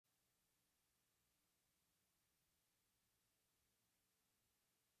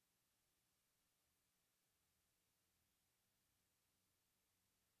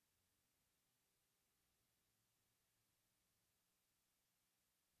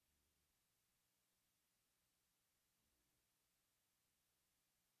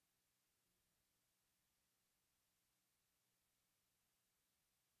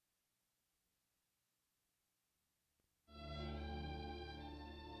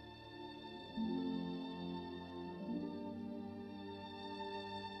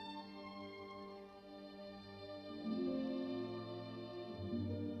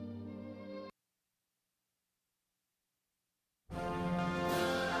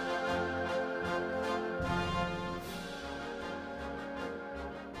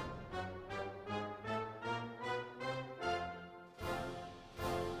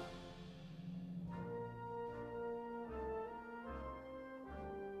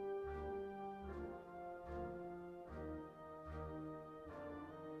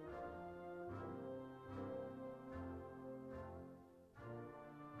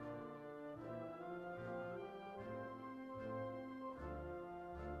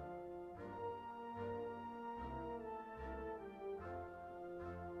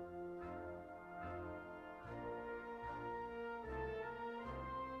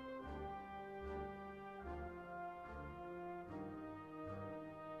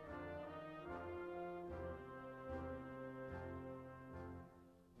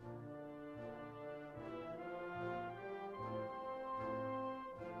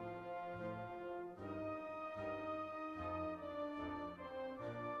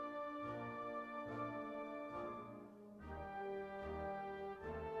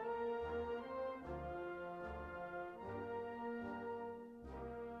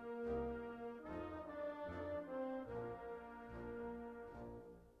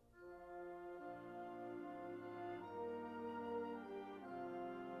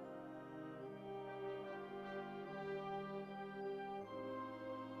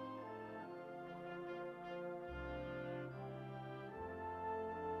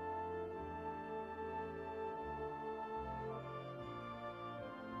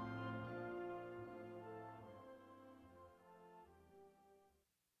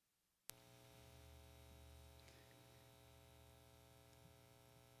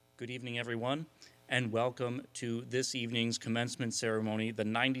Good evening, everyone, and welcome to this evening's commencement ceremony, the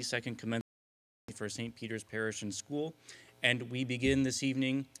 92nd commencement for St. Peter's Parish and School. And we begin this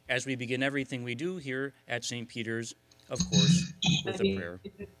evening, as we begin everything we do here at St. Peter's, of course, with a prayer.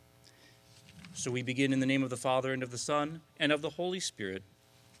 So we begin in the name of the Father, and of the Son, and of the Holy Spirit.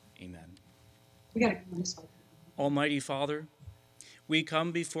 Amen. Almighty Father, we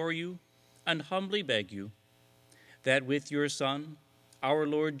come before you and humbly beg you that with your Son, our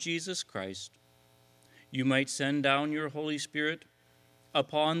Lord Jesus Christ, you might send down your Holy Spirit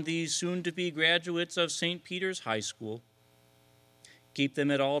upon these soon-to-be graduates of St. Peter's High School. Keep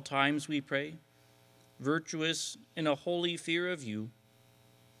them at all times, we pray, virtuous in a holy fear of you,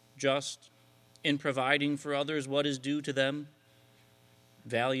 just in providing for others what is due to them,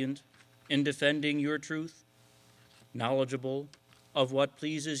 valiant in defending your truth, knowledgeable of what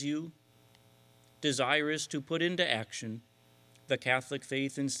pleases you, desirous to put into action the Catholic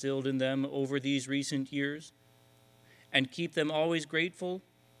faith instilled in them over these recent years, and keep them always grateful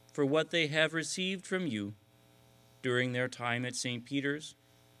for what they have received from you during their time at St. Peter's,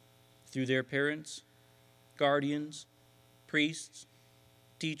 through their parents, guardians, priests,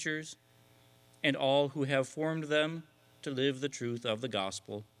 teachers, and all who have formed them to live the truth of the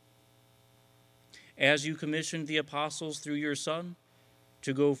gospel. As you commissioned the apostles through your Son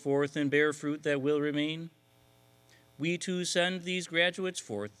to go forth and bear fruit that will remain, we too send these graduates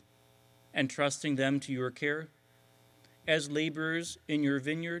forth, entrusting them to your care as laborers in your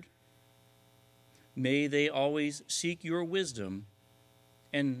vineyard. May they always seek your wisdom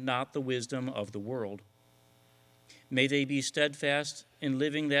and not the wisdom of the world. May they be steadfast in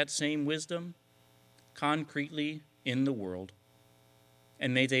living that same wisdom concretely in the world.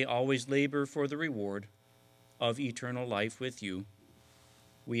 And may they always labor for the reward of eternal life with you.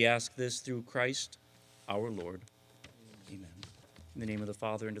 We ask this through Christ our Lord. Amen. In the name of the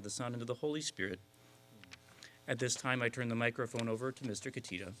Father, and of the Son, and of the Holy Spirit. At this time, I turn the microphone over to Mr.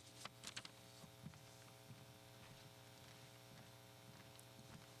 Katita.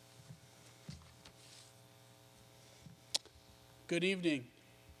 Good evening.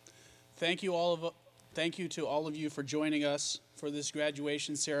 Thank you to all of you for joining us for this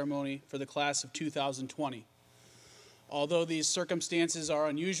graduation ceremony for the class of 2020. Although these circumstances are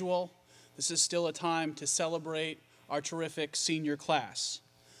unusual, this is still a time to celebrate our terrific senior class.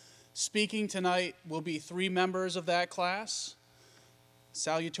 Speaking tonight will be three members of that class: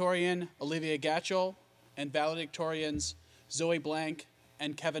 Salutatorian Olivia Gatchell and valedictorians Zoe Blank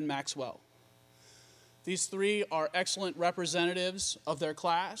and Kevin Maxwell. These three are excellent representatives of their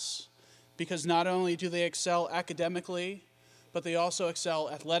class because not only do they excel academically, but they also excel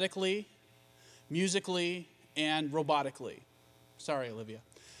athletically, musically, and robotically. Sorry, Olivia.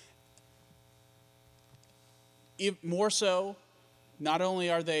 More so, not only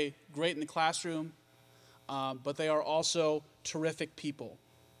are they great in the classroom, but they are also terrific people.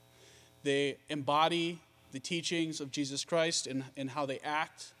 They embody the teachings of Jesus Christ in how they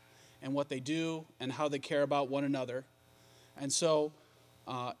act and what they do and how they care about one another. And so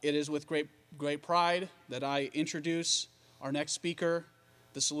it is with great pride that I introduce our next speaker,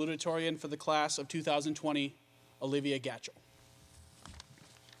 the salutatorian for the class of 2020, Olivia Gatchell.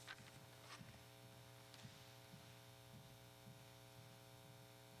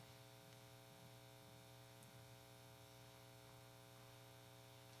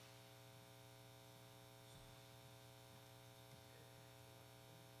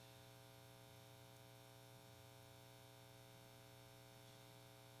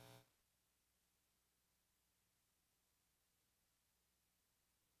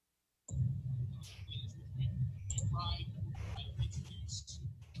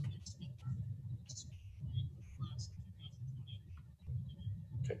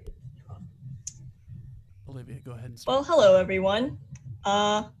 Olivia, go ahead and speak. Well, hello, everyone.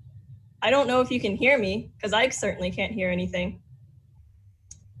 I don't know if you can hear me, because I certainly can't hear anything.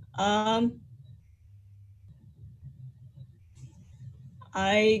 I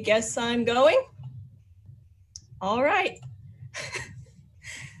guess I'm going? All right.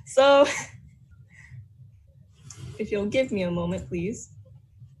 So, if you'll give me a moment, please.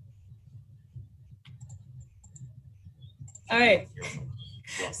 All right.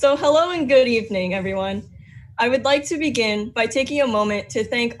 So, hello and good evening, everyone. I would like to begin by taking a moment to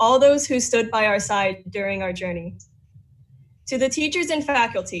thank all those who stood by our side during our journey. To the teachers and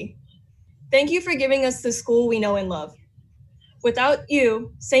faculty, thank you for giving us the school we know and love. Without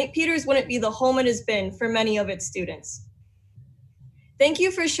you, St. Peter's wouldn't be the home it has been for many of its students. Thank you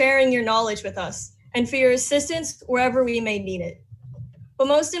for sharing your knowledge with us and for your assistance wherever we may need it. But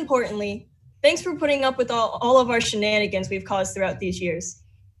most importantly, thanks for putting up with all of our shenanigans we've caused throughout these years.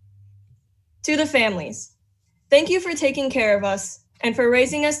 To the families, thank you for taking care of us and for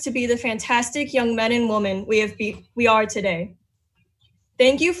raising us to be the fantastic young men and women we are today.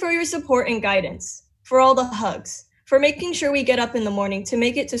 Thank you for your support and guidance, for all the hugs, for making sure we get up in the morning to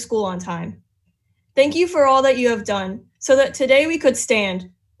make it to school on time. Thank you for all that you have done so that today we could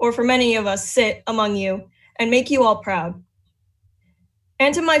stand, or for many of us sit among you, and make you all proud.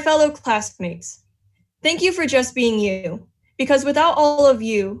 And to my fellow classmates, thank you for just being you, because without all of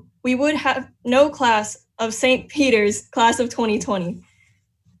you, we would have no class of St. Peter's class of 2020.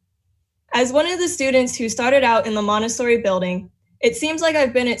 As one of the students who started out in the Montessori building, it seems like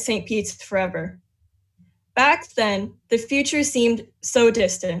I've been at St. Pete's forever. Back then, the future seemed so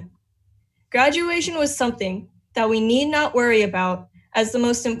distant. Graduation was something that we need not worry about, as the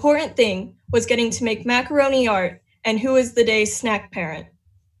most important thing was getting to make macaroni art and who is the day's snack parent.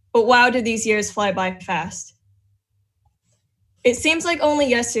 But wow, did these years fly by fast. It seems like only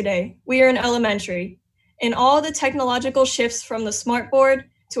yesterday we were in elementary, and all the technological shifts from the smartboard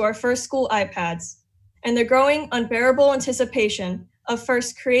to our first school iPads, and the growing unbearable anticipation of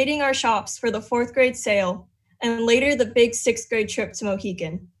first creating our shops for the 4th grade sale, and later the big 6th grade trip to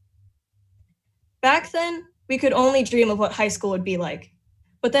Mohican. Back then, we could only dream of what high school would be like.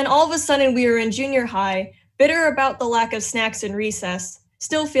 But then all of a sudden we were in junior high, bitter about the lack of snacks in recess,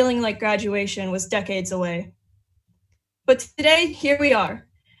 still feeling like graduation was decades away. But today, here we are,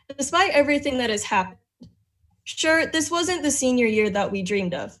 despite everything that has happened. Sure, this wasn't the senior year that we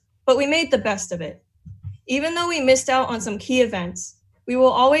dreamed of, but we made the best of it. Even though we missed out on some key events, we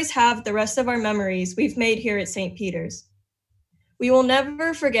will always have the rest of our memories we've made here at St. Peter's. We will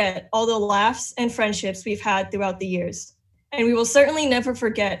never forget all the laughs and friendships we've had throughout the years, and we will certainly never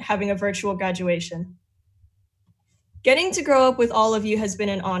forget having a virtual graduation. Getting to grow up with all of you has been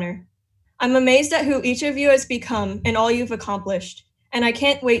an honor. I'm amazed at who each of you has become and all you've accomplished, and I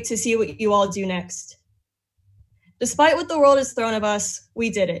can't wait to see what you all do next. Despite what the world has thrown at us, we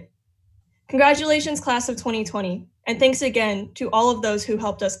did it. Congratulations, class of 2020, and thanks again to all of those who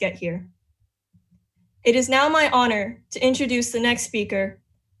helped us get here. It is now my honor to introduce the next speaker,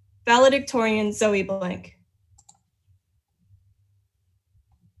 valedictorian Zoe Blank.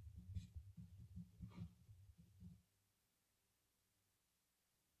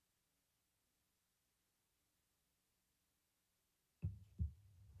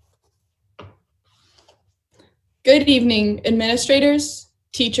 Good evening, administrators,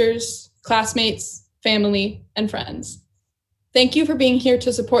 teachers, classmates, family, and friends. Thank you for being here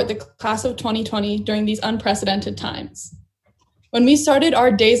to support the class of 2020 during these unprecedented times. When we started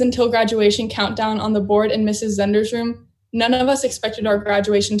our days until graduation countdown on the board in Mrs. Zender's room, none of us expected our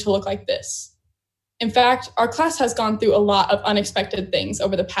graduation to look like this. In fact, our class has gone through a lot of unexpected things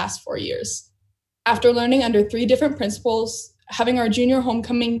over the past 4 years. After learning under 3 different principals, having our junior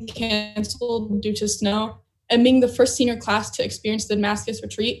homecoming canceled due to snow, and being the first senior class to experience the Damascus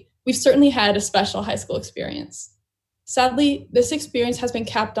retreat, we've certainly had a special high school experience. Sadly, this experience has been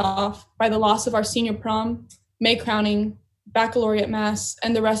capped off by the loss of our senior prom, May crowning, baccalaureate mass,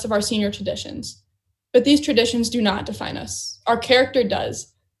 and the rest of our senior traditions. But these traditions do not define us. Our character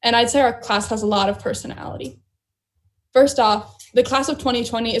does, and I'd say our class has a lot of personality. First off, the class of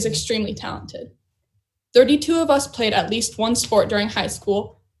 2020 is extremely talented. 32 of us played at least one sport during high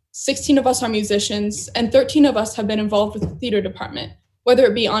school, 16 of us are musicians, and 13 of us have been involved with the theater department, whether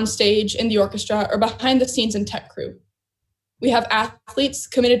it be on stage, in the orchestra, or behind the scenes in tech crew. We have athletes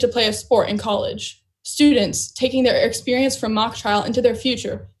committed to play a sport in college, students taking their experience from mock trial into their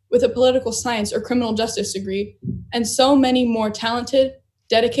future with a political science or criminal justice degree, and so many more talented,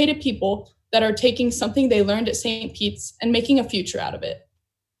 dedicated people that are taking something they learned at St. Pete's and making a future out of it.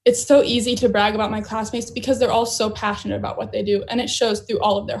 It's so easy to brag about my classmates because they're all so passionate about what they do, and it shows through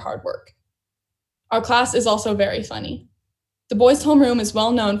all of their hard work. Our class is also very funny. The boys' homeroom is well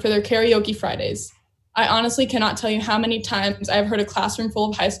known for their karaoke Fridays. I honestly cannot tell you how many times I've heard a classroom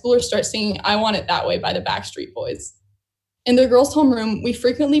full of high schoolers start singing "I Want It That Way" by the Backstreet Boys. In the girls' homeroom, we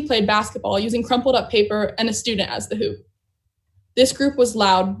frequently played basketball using crumpled up paper and a student as the hoop. This group was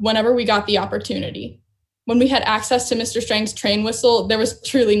loud whenever we got the opportunity. When we had access to Mr. Strang's train whistle, there was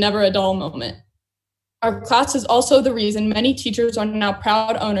truly never a dull moment. Our class is also the reason many teachers are now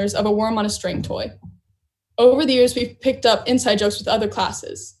proud owners of a worm on a string toy. Over the years, we've picked up inside jokes with other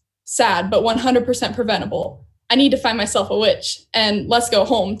classes. Sad, but 100% preventable. I need to find myself a witch, and let's go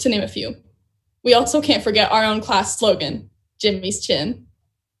home, to name a few. We also can't forget our own class slogan, Jimmy's Chin.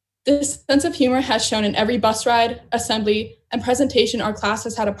 This sense of humor has shown in every bus ride, assembly, and presentation our class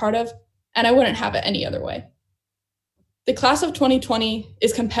has had a part of, and I wouldn't have it any other way. The class of 2020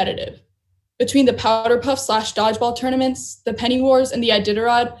 is competitive. Between the powder puff / dodgeball tournaments, the penny wars, and the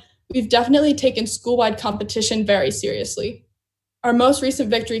Iditarod, we've definitely taken school-wide competition very seriously. Our most recent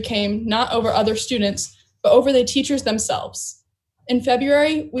victory came not over other students, but over the teachers themselves. In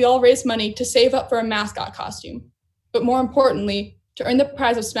February, we all raised money to save up for a mascot costume, but more importantly, to earn the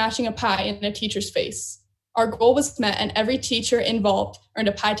prize of smashing a pie in a teacher's face. Our goal was met and every teacher involved earned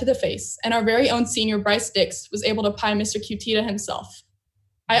a pie to the face, and our very own senior Bryce Dix was able to pie Mr. Cutita himself.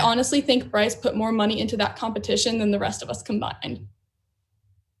 I honestly think Bryce put more money into that competition than the rest of us combined.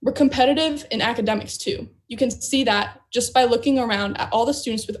 We're competitive in academics too. You can see that just by looking around at all the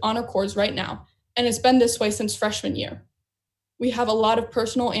students with honor corps right now, and it's been this way since freshman year. We have a lot of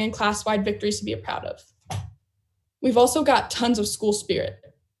personal and class-wide victories to be proud of. We've also got tons of school spirit.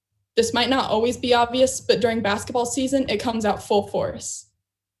 This might not always be obvious, but during basketball season, it comes out full force.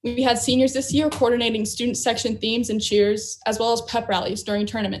 We had seniors this year coordinating student section themes and cheers, as well as pep rallies during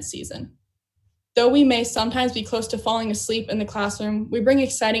tournament season. Though we may sometimes be close to falling asleep in the classroom, we bring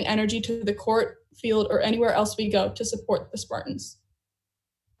exciting energy to the court, field, or anywhere else we go to support the Spartans.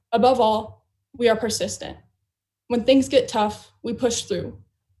 Above all, we are persistent. When things get tough, we push through,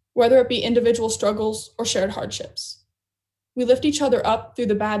 whether it be individual struggles or shared hardships. We lift each other up through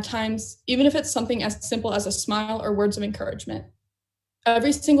the bad times, even if it's something as simple as a smile or words of encouragement.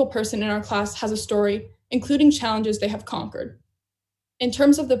 Every single person in our class has a story, including challenges they have conquered. In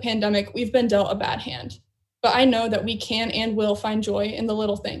terms of the pandemic, we've been dealt a bad hand, but I know that we can and will find joy in the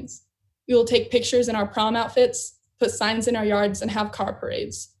little things. We will take pictures in our prom outfits, put signs in our yards, and have car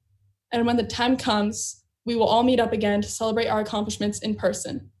parades. And when the time comes, we will all meet up again to celebrate our accomplishments in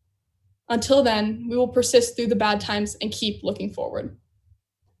person. Until then, we will persist through the bad times and keep looking forward.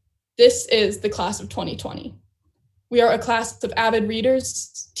 This is the class of 2020. We are a class of avid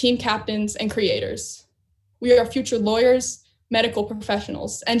readers, team captains, and creators. We are future lawyers, medical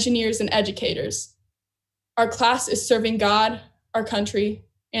professionals, engineers, and educators. Our class is serving God, our country,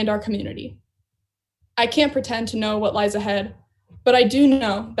 and our community. I can't pretend to know what lies ahead, but I do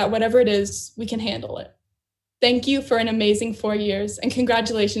know that whatever it is, we can handle it. Thank you for an amazing 4 years, and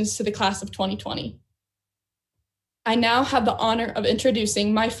congratulations to the class of 2020. I now have the honor of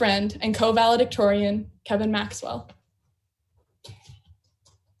introducing my friend and co-valedictorian, Kevin Maxwell.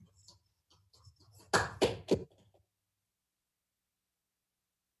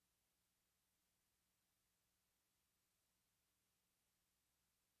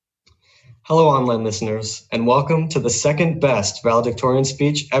 Hello, online listeners, and welcome to the second best valedictorian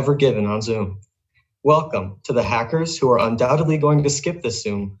speech ever given on Zoom. Welcome to the hackers who are undoubtedly going to skip this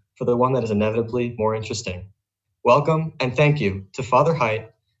Zoom for the one that is inevitably more interesting. Welcome and thank you to Father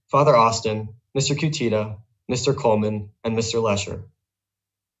Height, Father Austin, Mr. Cutita, Mr. Coleman, and Mr. Lesher.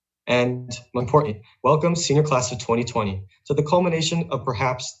 And more importantly, welcome senior class of 2020 to the culmination of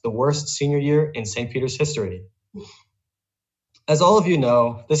perhaps the worst senior year in St. Peter's history. As all of you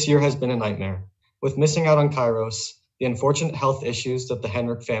know, this year has been a nightmare, with missing out on Kairos, the unfortunate health issues that the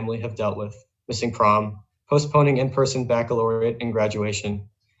Henrik family have dealt with, missing prom, postponing in-person baccalaureate and graduation,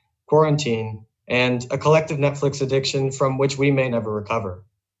 quarantine, and a collective Netflix addiction from which we may never recover.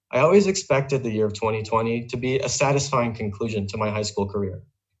 I always expected the year of 2020 to be a satisfying conclusion to my high school career.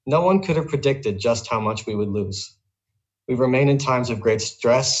 No one could have predicted just how much we would lose. We remain in times of great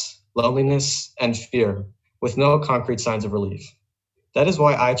stress, loneliness, and fear, with no concrete signs of relief. That is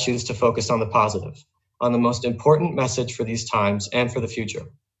why I choose to focus on the positive, on the most important message for these times and for the future.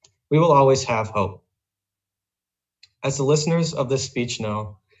 We will always have hope. As the listeners of this speech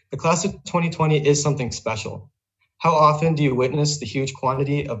know, the class of 2020 is something special. How often do you witness the huge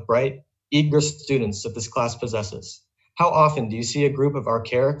quantity of bright, eager students that this class possesses? How often do you see a group of our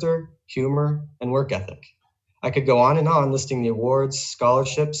character, humor, and work ethic? I could go on and on listing the awards,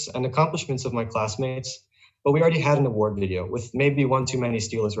 scholarships, and accomplishments of my classmates, but we already had an award video with maybe one too many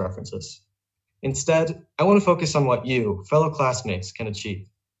Steelers references. Instead, I want to focus on what you, fellow classmates, can achieve.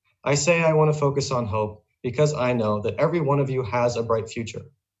 I say I want to focus on hope because I know that every one of you has a bright future.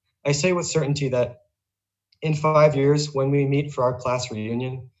 I say with certainty that in 5 years, when we meet for our class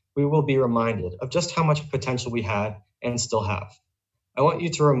reunion, we will be reminded of just how much potential we had and still have. I want you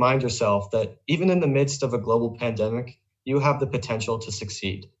to remind yourself that even in the midst of a global pandemic, you have the potential to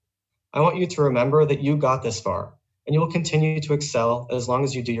succeed. I want you to remember that you got this far, and you will continue to excel as long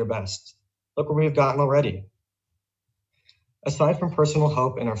as you do your best. Look where we've gotten already. Aside from personal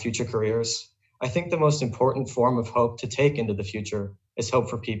hope in our future careers, I think the most important form of hope to take into the future is hope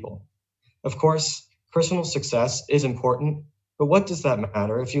for people. Of course, personal success is important, but what does that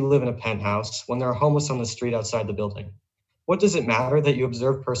matter if you live in a penthouse when there are homeless on the street outside the building? What does it matter that you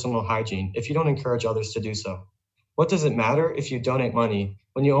observe personal hygiene if you don't encourage others to do so? What does it matter if you donate money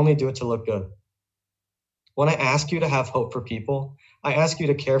when you only do it to look good? When I ask you to have hope for people, I ask you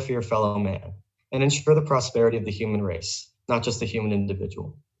to care for your fellow man and ensure the prosperity of the human race, not just the human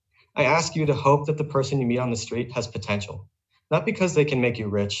individual. I ask you to hope that the person you meet on the street has potential, not because they can make you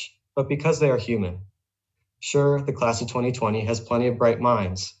rich, but because they are human. Sure, the class of 2020 has plenty of bright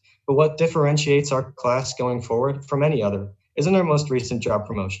minds, but what differentiates our class going forward from any other isn't our most recent job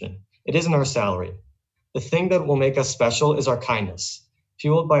promotion. It isn't our salary. The thing that will make us special is our kindness,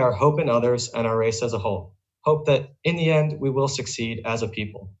 fueled by our hope in others and our race as a whole. Hope that in the end, we will succeed as a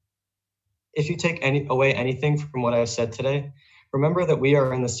people. If you take away anything from what I have said today, remember that we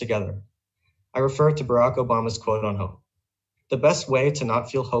are in this together. I refer to Barack Obama's quote on hope. The best way to not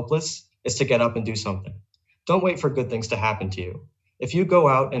feel hopeless is to get up and do something. Don't wait for good things to happen to you. If you go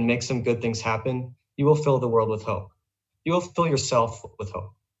out and make some good things happen, you will fill the world with hope. You will fill yourself with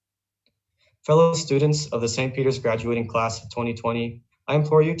hope. Fellow students of the St. Peter's graduating class of 2020, I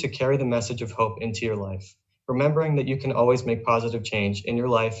implore you to carry the message of hope into your life, remembering that you can always make positive change in your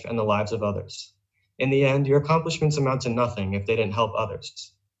life and the lives of others. In the end, your accomplishments amount to nothing if they didn't help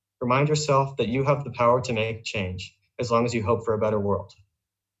others. Remind yourself that you have the power to make change as long as you hope for a better world.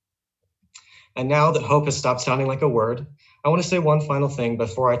 And now that hope has stopped sounding like a word, I want to say one final thing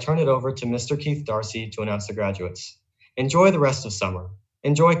before I turn it over to Mr. Keith Darcy to announce the graduates. Enjoy the rest of summer.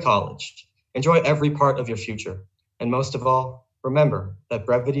 Enjoy college. Enjoy every part of your future. And most of all, remember that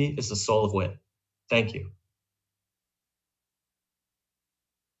brevity is the soul of wit. Thank you.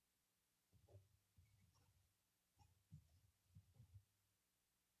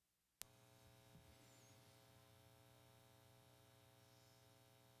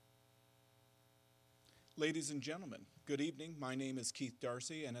 Ladies and gentlemen, good evening. My name is Keith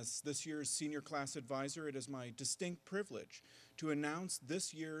Darcy, and as this year's senior class advisor, it is my distinct privilege to announce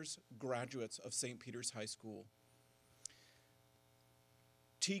this year's graduates of St. Peter's High School.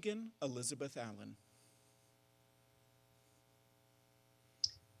 Tegan Elizabeth Allen.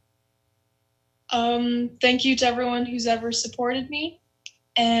 Thank you to everyone who's ever supported me,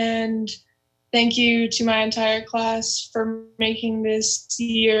 and thank you to my entire class for making this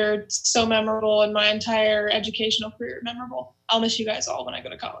year so memorable and my entire educational career memorable. I'll miss you guys all when I go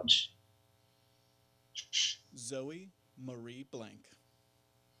to college. Zoe Marie Blank.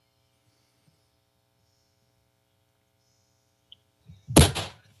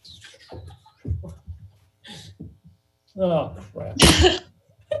 Oh, crap.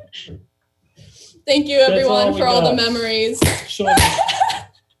 Thank you, everyone, for all the memories. Sure.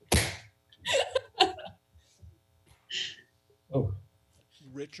 Oh.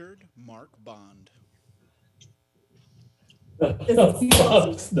 Richard Mark Bond.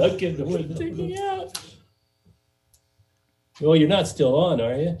 Bob snuck in the window. Take me out. Well, you're not still on,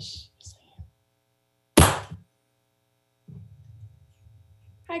 are you?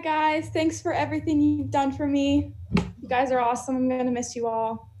 Hi guys, thanks for everything you've done for me. You guys are awesome. I'm gonna miss you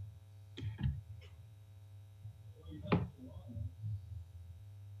all.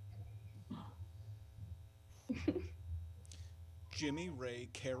 Jimmy Ray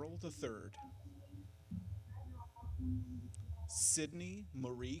Carroll III. Sydney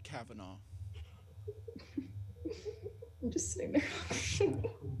Marie Kavanaugh. I'm just sitting there.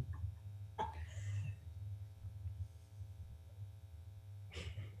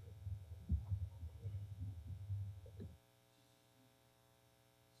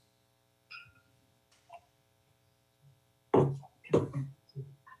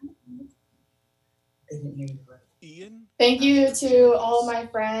 Ian. Thank you to all my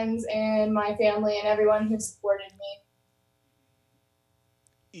friends and my family and everyone who supported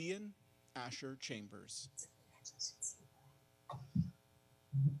me. Ian Asher Chambers.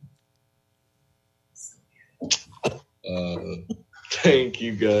 Thank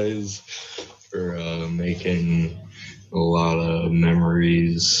you guys for making a lot of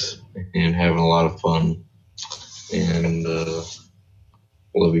memories and having a lot of fun. And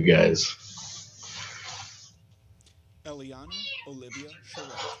love you guys. Eliana Olivia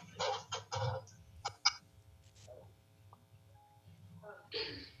Charette.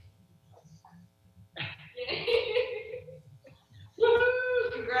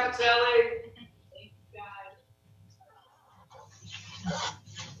 Congrats, Ellie. Thank you, guys.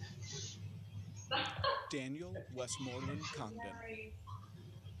 Daniel Westmoreland Condon.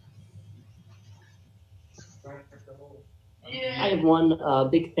 I have one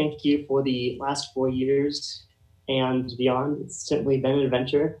big thank you for the last 4 years and beyond. It's simply been an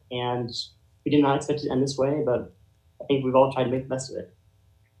adventure, and we did not expect it to end this way, but I think we've all tried to make the best of it.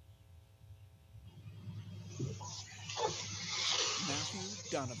 Matthew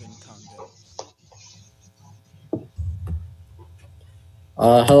Donovan Condon.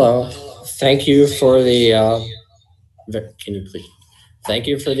 Hello. Thank you for the, can you please? Thank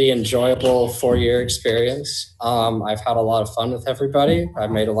you for the enjoyable 4-year experience. I've had a lot of fun with everybody. I've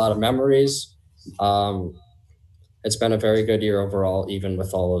made a lot of memories. It's been a very good year overall, even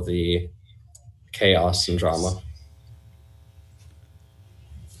with all of the chaos and drama.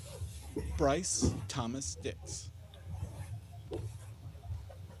 Bryce Thomas Dix.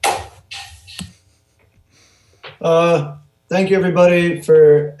 Thank you, everybody,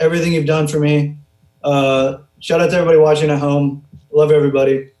 for everything you've done for me. Shout out to everybody watching at home. Love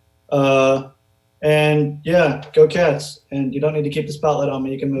everybody. And yeah, go Cats. And you don't need to keep the spotlight on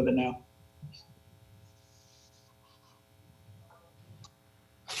me. You can move it now.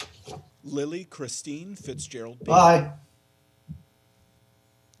 Lily Christine Fitzgerald. Bye.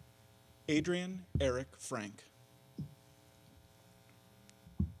 Adrian Eric Frank.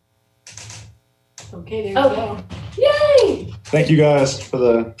 Okay, there we go. Yay! Thank you guys for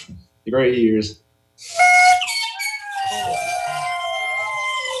the great years.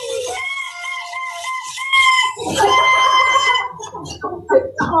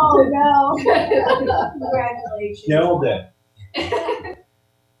 Oh no! Congratulations. Nailed it.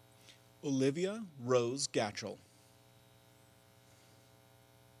 Olivia Rose Gatchell.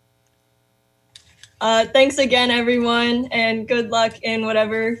 Thanks again, everyone, and good luck in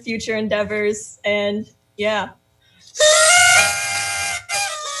whatever future endeavors. And yeah.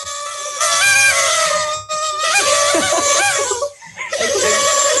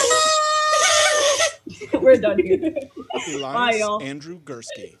 We're done here. Elias Bye, y'all. Andrew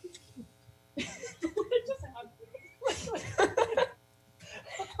Gursky.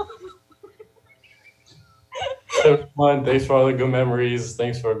 Everyone, thanks for all the good memories.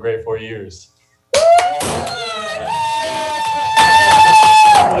 Thanks for a great 4 years.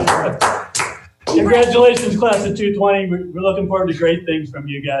 Congratulations, class of 220. We're looking forward to great things from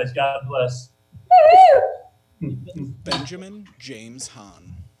you guys. God bless. Benjamin James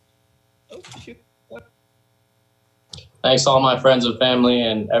Hahn. Thanks to all my friends and family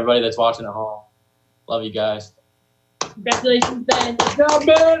and everybody that's watching at home. Love you guys. Congratulations, Ben. Good job,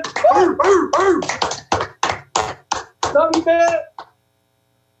 Ben. Love you, Ben.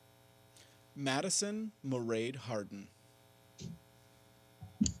 Madison Morade Harden.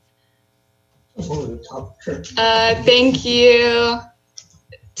 Thank you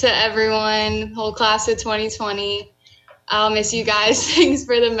to everyone, whole class of 2020. I'll miss you guys. Thanks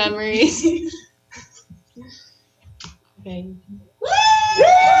for the memories. Okay.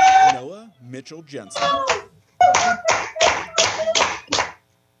 Noah Mitchell Jensen.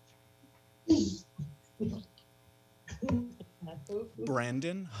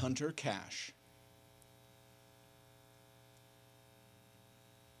 Brandon Hunter Cash.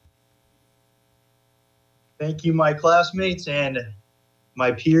 Thank you, my classmates and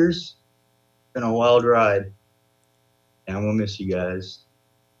my peers. It's been a wild ride. And I'm going to miss you guys.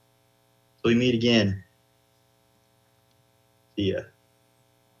 Till we meet again. See ya.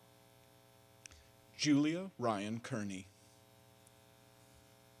 Julia Ryan Kearney.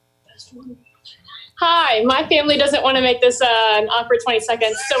 Hi, my family doesn't want to make this an awkward 20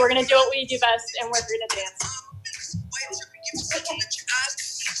 seconds, so we're going to do what we do best, and we're going to dance.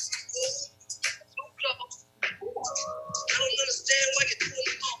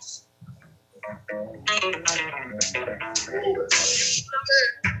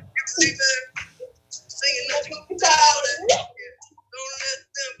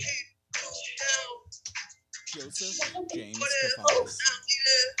 Joseph James Cafanis.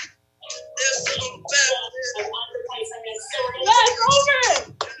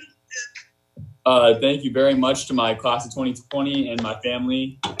 Thank you very much to my class of 2020 and my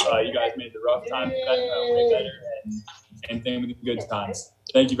family. You guys made the rough times way better, and same thing with the good times.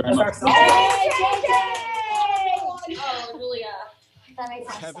 Thank you very much. Oh, Julia. That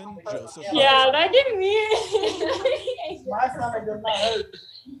makes sense. Kevin Joseph. Yeah, that didn't mean My stomach does not hurt.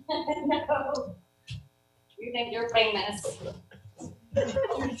 No. You think you're famous. Okay.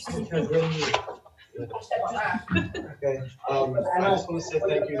 I just want to say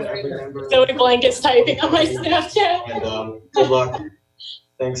thank you to every member. Zoe Blanket's typing on my Snapchat. And good luck.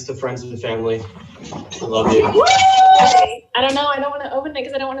 Thanks to friends and family. I love you. I don't know. I don't want to open it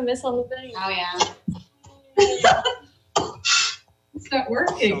because I don't want to miss on the thing. Oh, yeah. It's not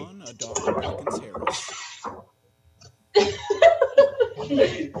working. Sean Adar Hawkins Harris.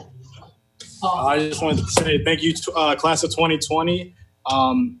 I just wanted to say thank you to class of 2020.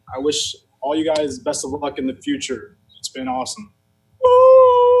 I wish all you guys best of luck in the future. It's been awesome.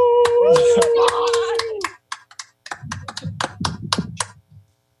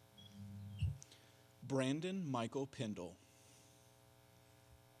 Brandon Michael Pindle.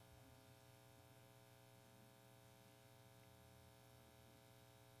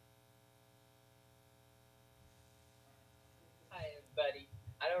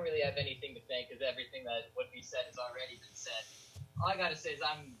 don't really have anything to thank because everything that would be said has already been said. All I gotta say is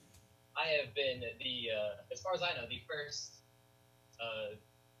I have been as far as I know, the first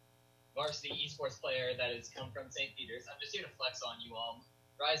varsity esports player that has come from St. Peter's. I'm just here to flex on you all.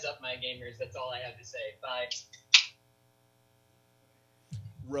 Rise up, my gamers. That's all I have to say. Bye.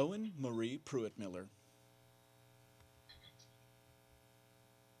 Rowan Marie Pruitt-Miller.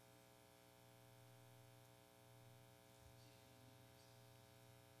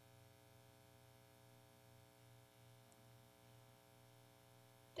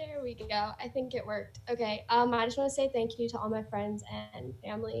 There we go. I think it worked. Okay. I just want to say thank you to all my friends and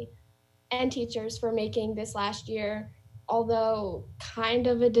family and teachers for making this last year, although kind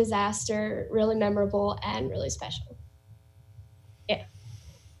of a disaster, really memorable and really special. Yeah.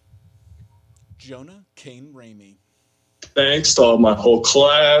 Jonah Kane Ramey. Thanks to all my whole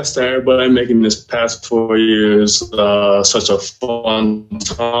class, to everybody making this past 4 years such a fun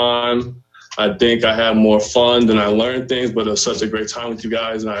time. I think I had more fun than I learned things, but it was such a great time with you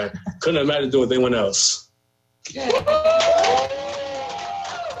guys, and I couldn't imagine doing with anyone else. Hey,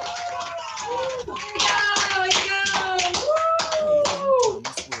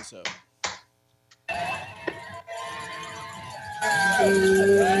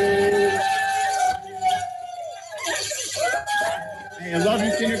 I love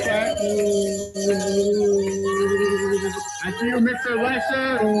you, senior class. I see you, Mr.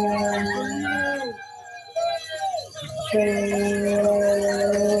 Lesser.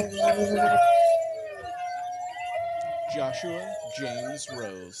 Joshua James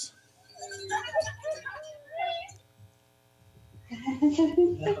Rose.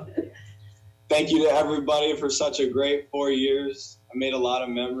 Thank you to everybody for such a great 4 years. I made a lot of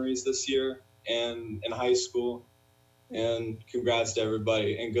memories this year and in high school. And congrats to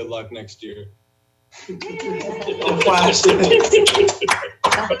everybody, and good luck next year.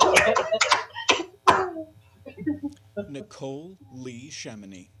 Nicole Lee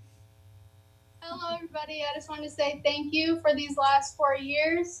Shemini. Hello, everybody. I just want to say thank you for these last 4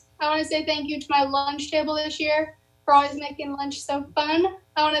 years. I want to say thank you to my lunch table this year for always making lunch so fun.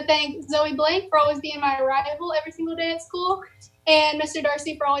 I want to thank Zoe Blank for always being my rival every single day at school, and Mr.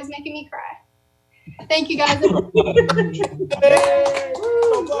 Darcy for always making me cry. Thank you, guys.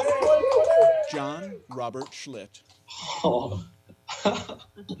 John Robert Schlitt. Oh.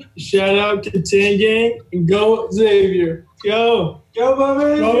 Shout out to 10 Gang and go Xavier. Go. Go,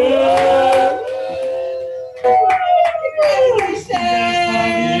 Bobby. Go.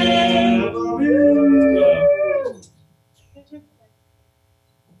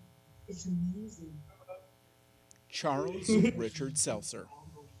 It's amazing. Charles Richard Seltzer.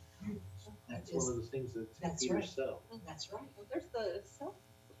 That's one of the things that's right. Sell. Oh, that's right. Well, there's the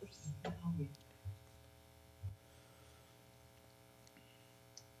seltzers.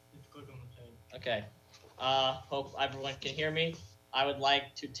 Okay. Hope everyone can hear me. I would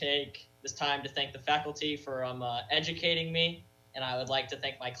like to take this time to thank the faculty for educating me, and I would like to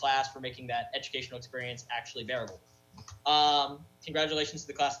thank my class for making that educational experience actually bearable. Congratulations to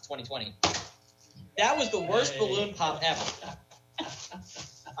the class of 2020. That was the worst balloon pop ever.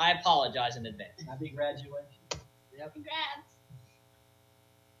 I apologize in advance. Happy graduation. Yep. Congrats.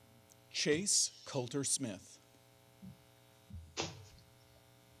 Chase Coulter Smith.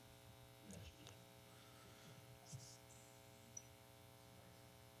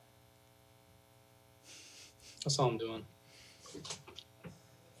 That's all I'm doing.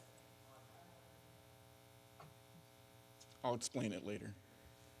 I'll explain it later.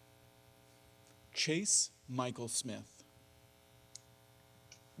 Chase Michael Smith.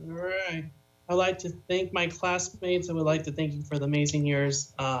 All right. I'd like to thank my classmates. I would like to thank you for the amazing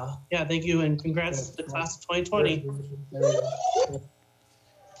years. Yeah, thank you, and congrats to the class of 2020.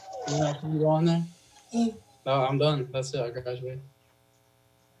 Can you go on there? No, I'm done. That's it. I graduated.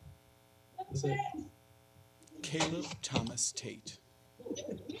 That's it. Caleb Thomas Tate.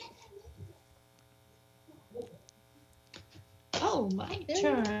 Oh, my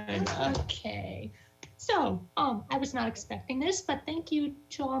turn. Okay. So, I was not expecting this, but thank you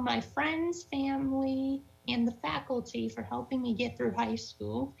to all my friends, family, and the faculty for helping me get through high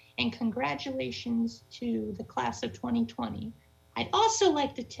school, and congratulations to the class of 2020. I'd also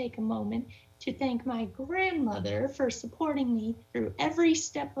like to take a moment to thank my grandmother for supporting me through every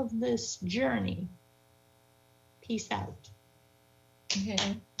step of this journey. Peace out.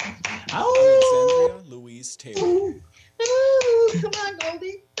 Okay. Alexandria Louise Taylor. Ooh, come on,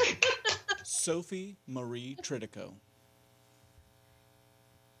 Goldie. Sophie Marie Tridico.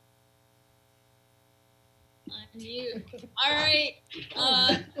 Unmute. All right.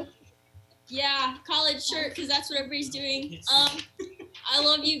 Yeah, college shirt, because that's what everybody's doing. I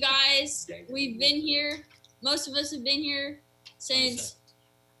love you guys. We've been here. Most of us have been here since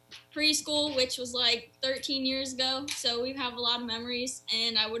preschool, which was like 13 years ago. So we have a lot of memories,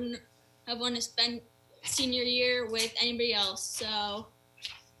 and I wouldn't have wanted to spend senior year with anybody else. So.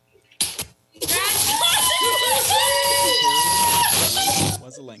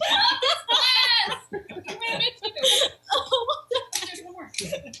 Was a link.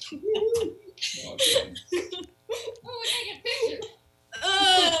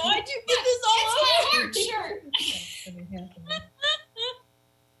 Why'd you get this all over? It's my heart shirt.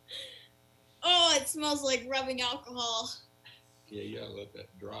 Oh, it smells like rubbing alcohol. Yeah, you gotta let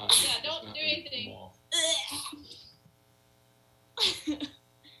that dry. Yeah, don't do anything.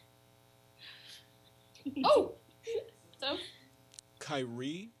 Oh, so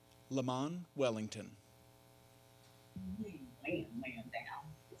Kyrie Lamont Wellington. Man down.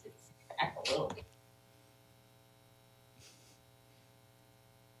 It's back a little.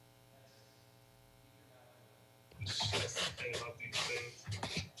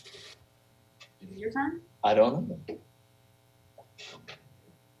 Is it your turn? I don't know.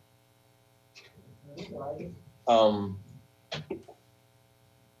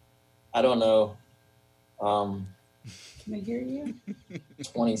 I don't know. Can I hear you?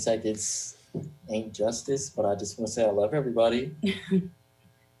 20 seconds ain't justice, but I just want to say I love everybody.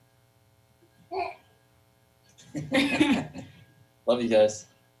 Love you guys.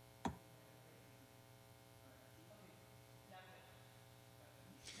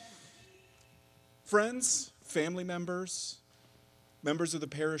 Friends, family members, members of the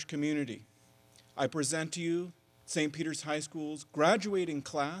parish community, I present to you St. Peter's High School's graduating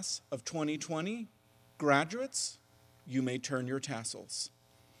class of 2020. Graduates, you may turn your tassels.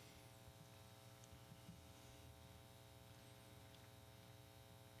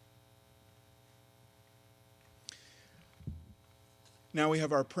 Now we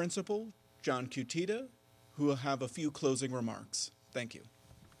have our principal, John Cutita, who will have a few closing remarks. Thank you.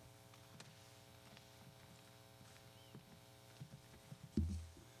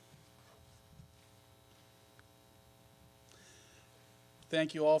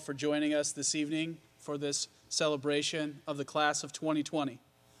 Thank you all for joining us this evening for this celebration of the class of 2020.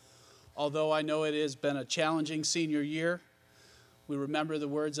 Although I know it has been a challenging senior year, we remember the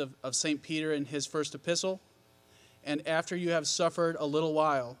words of St. Peter in his first epistle. And after you have suffered a little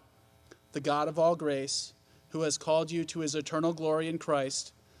while, the God of all grace, who has called you to his eternal glory in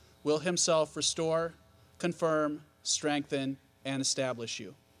Christ, will himself restore, confirm, strengthen, and establish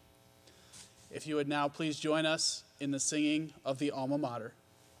you. If you would now please join us in the singing of the Alma Mater.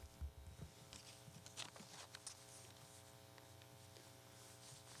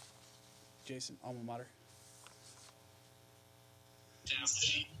 Jason, Alma Mater.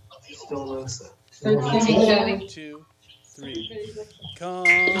 Still Rosa. 1, 2, 3. Come,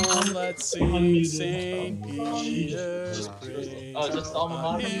 let's sing St. Peter's praise. Oh, just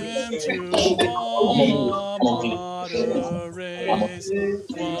Alma Mater. Hymn to Alma Mater raise,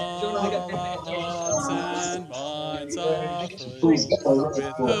 while our hearts and minds are filled with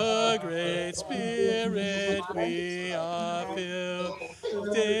the great Spirit we are filled.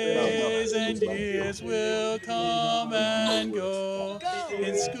 Days and years will come and go.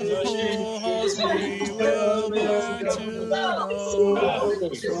 In schoolhalls we will learn to know.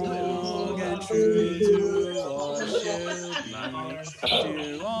 Strong and true to all shall be.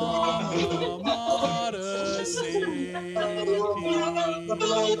 Dear Alma Mater, St.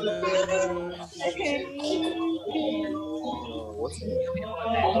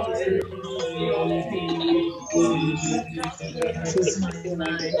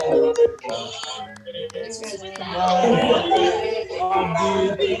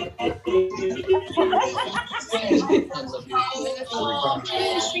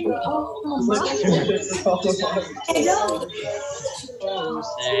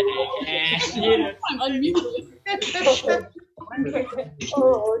 I'm unmuted.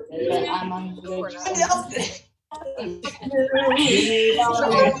 I'm on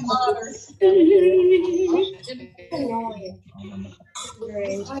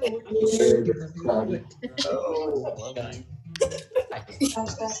Oh,